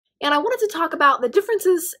And I wanted to talk about the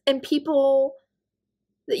differences in people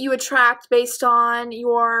that you attract based on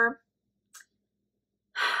your,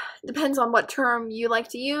 depends on what term you like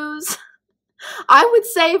to use. I would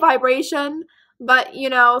say vibration, but you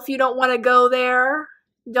know, if you don't want to go there,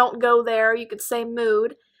 don't go there. You could say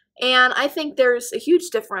mood. And I think there's a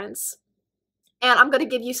huge difference. And I'm going to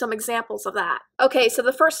give you some examples of that. Okay, so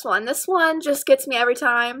the first one. This one just gets me every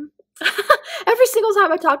time. Every single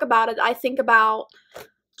time I talk about it, I think about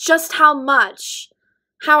just how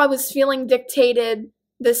I was feeling dictated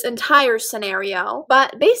this entire scenario.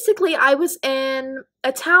 But basically, I was in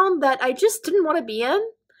a town that I just didn't want to be in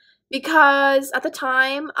because at the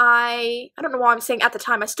time, I don't know why I'm saying at the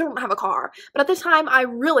time, I still don't have a car, but at the time, I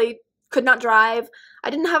really could not drive. I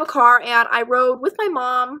didn't have a car, and I rode with my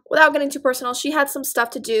mom. Without getting too personal, she had some stuff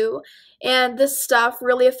to do, and this stuff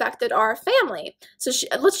really affected our family. So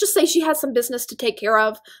let's just say she had some business to take care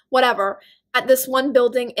of, whatever, at this one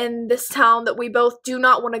building in this town that we both do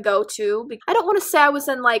not want to go to. I don't want to say I was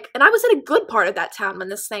in and I was in a good part of that town when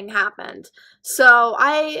this thing happened. So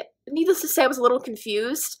needless to say, I was a little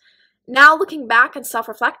confused. Now looking back and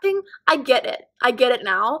self-reflecting, I get it. I get it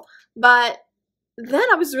now, but then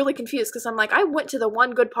I was really confused because I'm like, I went to the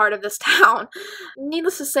one good part of this town.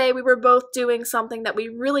 Needless to say, we were both doing something that we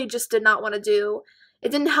really just did not want to do.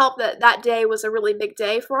 It didn't help that that day was a really big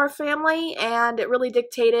day for our family, and it really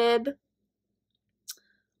dictated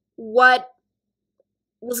what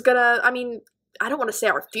was gonna, I don't want to say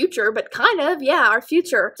our future, but kind of, yeah, our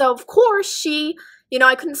future. So of course I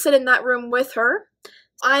couldn't sit in that room with her.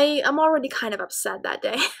 I am already kind of upset that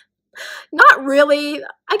day. Not really.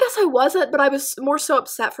 I guess I wasn't, but I was more so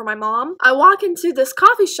upset for my mom. I walk into this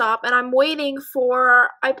coffee shop and I'm waiting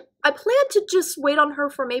I planned to just wait on her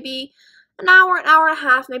for maybe an hour and a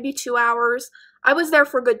half, maybe 2 hours. I was there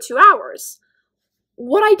for a good 2 hours.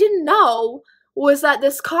 What I didn't know was that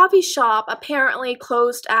this coffee shop apparently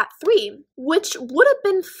closed at 3, which would have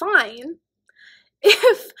been fine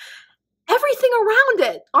if everything around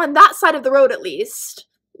it, on that side of the road at least,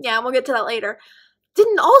 yeah, we'll get to that later,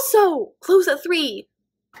 didn't also close at 3.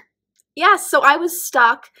 Yes, so I was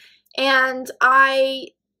stuck, and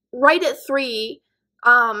right at 3,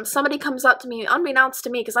 somebody comes up to me, unbeknownst to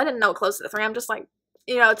me, because I didn't know it closed at 3, I'm just like,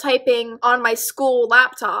 typing on my school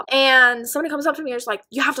laptop, and somebody comes up to me and is like,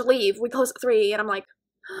 you have to leave, we close at 3, and I'm like,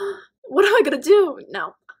 what am I gonna do?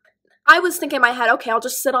 No. I was thinking in my head, okay, I'll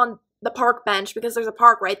just sit on the park bench because there's a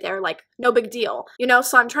park right there, like, no big deal.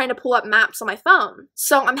 So I'm trying to pull up maps on my phone.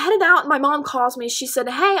 So I'm headed out and my mom calls me. She said,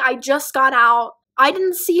 hey, I just got out. I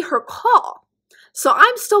didn't see her call. So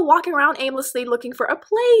I'm still walking around aimlessly looking for a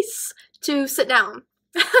place to sit down.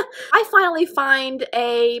 I finally find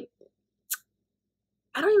I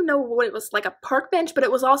don't even know what it was, like a park bench, but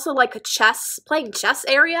it was also like a playing chess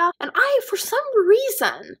area. And for some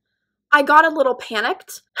reason, I got a little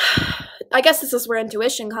panicked. I guess this is where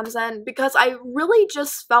intuition comes in, because I really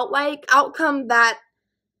just felt like outcome that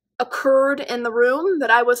occurred in the room that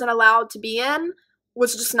I wasn't allowed to be in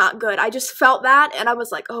was just not good. I just felt that, and I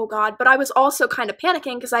was like, oh God. But I was also kind of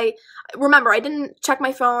panicking because I didn't check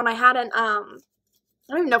my phone. I hadn't, I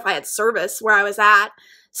don't even know if I had service where I was at.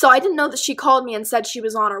 So I didn't know that she called me and said she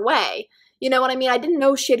was on her way. You know what I mean? I didn't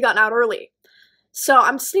know she had gotten out early. So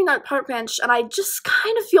I'm sitting on a park bench, and I just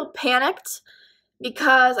kind of feel panicked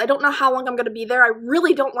because I don't know how long I'm going to be there. I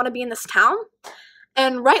really don't want to be in this town.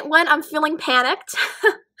 And right when I'm feeling panicked,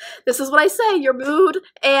 this is what I say, your mood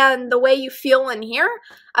and the way you feel in here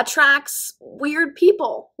attracts weird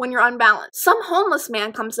people when you're unbalanced. Some homeless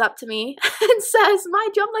man comes up to me and says,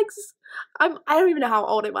 I don't even know how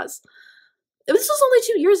old I was. This was only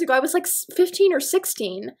 2 years ago. I was like 15 or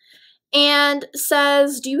 16. And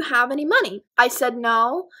says, do you have any money? I said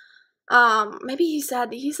no. Maybe he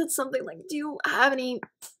said something like, do you have any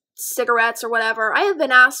cigarettes or whatever? I have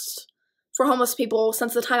been asked for homeless people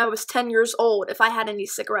since the time I was 10 years old if I had any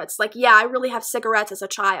cigarettes. Like, yeah, I really have cigarettes as a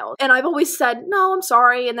child. And I've always said, no, I'm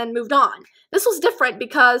sorry, and then moved on. This was different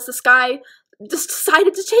because this guy just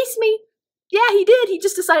decided to chase me. Yeah, he did. He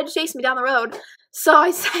just decided to chase me down the road. So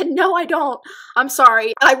I said, no, I don't. I'm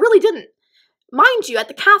sorry. And I really didn't. Mind you, at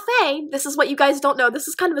the cafe, this is what you guys don't know. This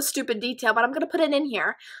is kind of a stupid detail, but I'm going to put it in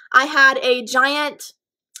here. I had a giant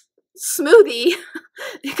smoothie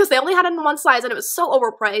because they only had it in one size and it was so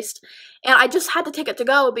overpriced. And I just had to take it to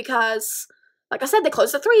go because, like I said, they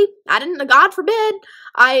closed at 3. I didn't, God forbid,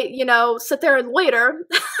 sit there and loiter.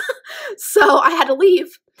 So I had to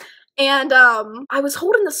leave. And I was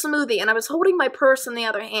holding the smoothie and I was holding my purse in the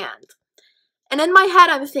other hand. And in my head,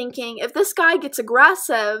 I'm thinking, if this guy gets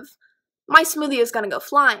aggressive, my smoothie is going to go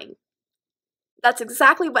flying. That's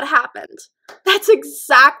exactly what happened. That's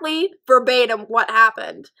exactly verbatim what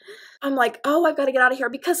happened. I'm like, oh, I've got to get out of here,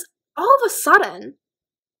 because all of a sudden,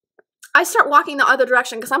 I start walking the other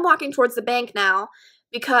direction, because I'm walking towards the bank now,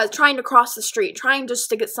 because trying to cross the street, trying just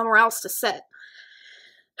to get somewhere else to sit.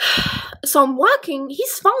 So I'm walking,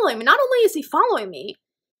 he's following me. Not only is he following me,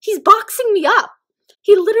 he's boxing me up.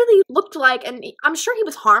 He literally looked like, and I'm sure he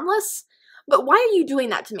was harmless, but why are you doing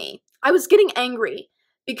that to me? I was getting angry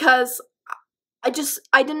because I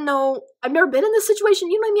didn't know, I've never been in this situation,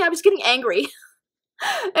 you know what I mean? I was getting angry.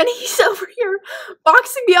 And he's over here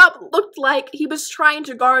boxing me up, looked like he was trying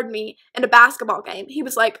to guard me in a basketball game. He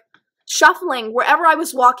was like shuffling wherever I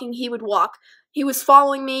was walking, he would walk. He was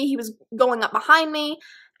following me, he was going up behind me.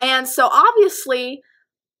 And so obviously,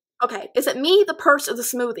 okay, is it me, the purse, or the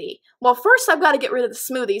smoothie? Well, first I've got to get rid of the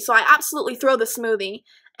smoothie, so I absolutely throw the smoothie.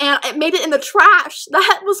 And it made it in the trash.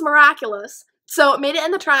 That was miraculous. So it made it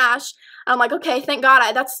in the trash. I'm like, okay, thank God,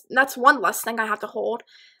 that's one less thing I have to hold.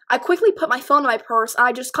 I quickly put my phone in my purse.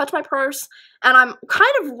 I just clutch my purse, and I'm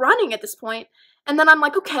kind of running at this point. And then I'm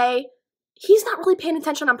like, okay, he's not really paying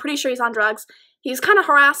attention. I'm pretty sure he's on drugs. He's kind of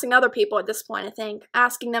harassing other people at this point, I think,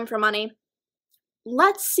 asking them for money.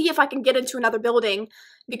 Let's see if I can get into another building,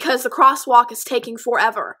 because the crosswalk is taking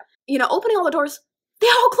forever. You know, opening all the doors, they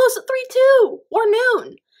all close at 3 too, or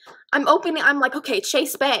noon. I'm like, okay,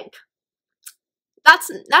 Chase Bank.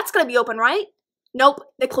 That's gonna be open, right? Nope,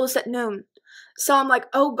 they closed at noon. So I'm like,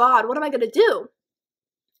 oh God, what am I gonna do?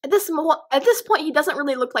 At this point, he doesn't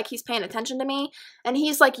really look like he's paying attention to me, and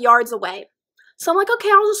he's like yards away. So I'm like, okay,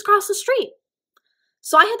 I'll just cross the street.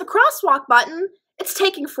 So I hit the crosswalk button. It's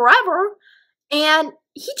taking forever, and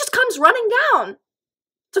he just comes running down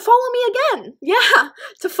to follow me again. Yeah,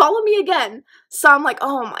 to follow me again. So I'm like,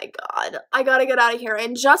 oh my God, I gotta get out of here.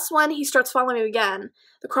 And just when he starts following me again,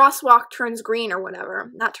 the crosswalk turns green or whatever.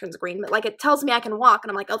 Not turns green, but like it tells me I can walk. And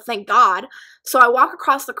I'm like, oh, thank God. So I walk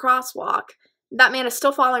across the crosswalk. That man is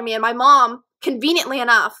still following me. And my mom, conveniently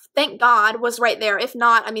enough, thank God, was right there. If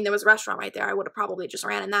not, I mean, there was a restaurant right there. I would have probably just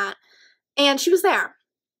ran in that. And she was there.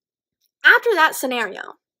 After that scenario,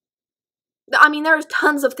 I mean, there's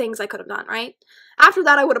tons of things I could have done, right? After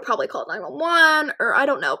that, I would have probably called 911, or I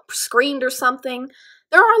don't know, screamed or something.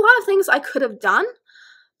 There are a lot of things I could have done,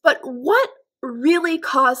 but what really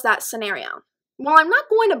caused that scenario? Well, I'm not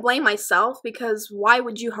going to blame myself, because why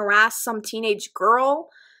would you harass some teenage girl?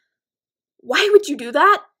 Why would you do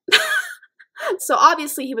that? So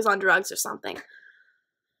obviously he was on drugs or something.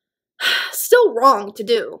 Still wrong to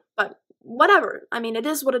do, but whatever. I mean, it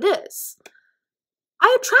is what it is.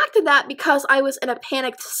 I attracted that because I was in a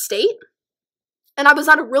panicked state, and I was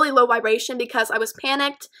on a really low vibration because I was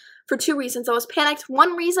panicked for 2 reasons. I was panicked,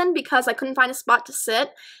 one reason, because I couldn't find a spot to sit,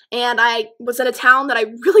 and I was in a town that I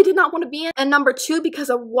really did not want to be in, and number 2, because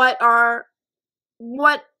of what our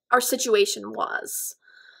situation was,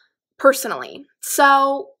 personally.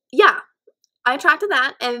 So, yeah, I attracted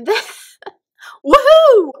that, and then,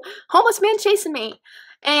 woohoo! Homeless man chasing me.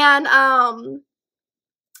 And,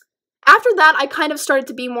 after that, I kind of started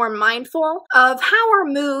to be more mindful of how our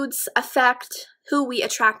moods affect who we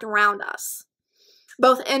attract around us,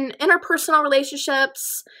 both in interpersonal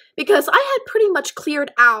relationships, because I had pretty much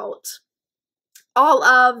cleared out all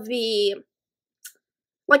of the,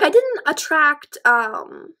 like, I didn't attract,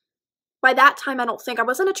 by that time, I don't think, I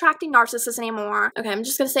wasn't attracting narcissists anymore. Okay, I'm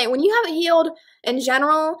just gonna say, when you haven't healed in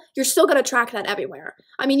general, you're still gonna attract that everywhere.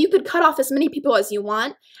 I mean, you could cut off as many people as you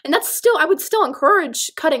want, and that's still, I would still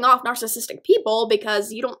encourage cutting off narcissistic people,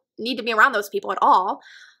 because you don't need to be around those people at all,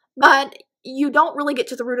 but you don't really get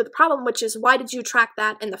to the root of the problem, which is, why did you attract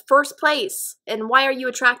that in the first place? And why are you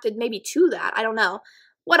attracted maybe to that? I don't know.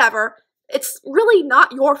 Whatever. It's really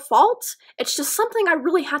not your fault. It's just something I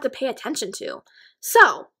really had to pay attention to.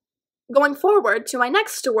 So, going forward to my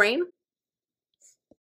next story,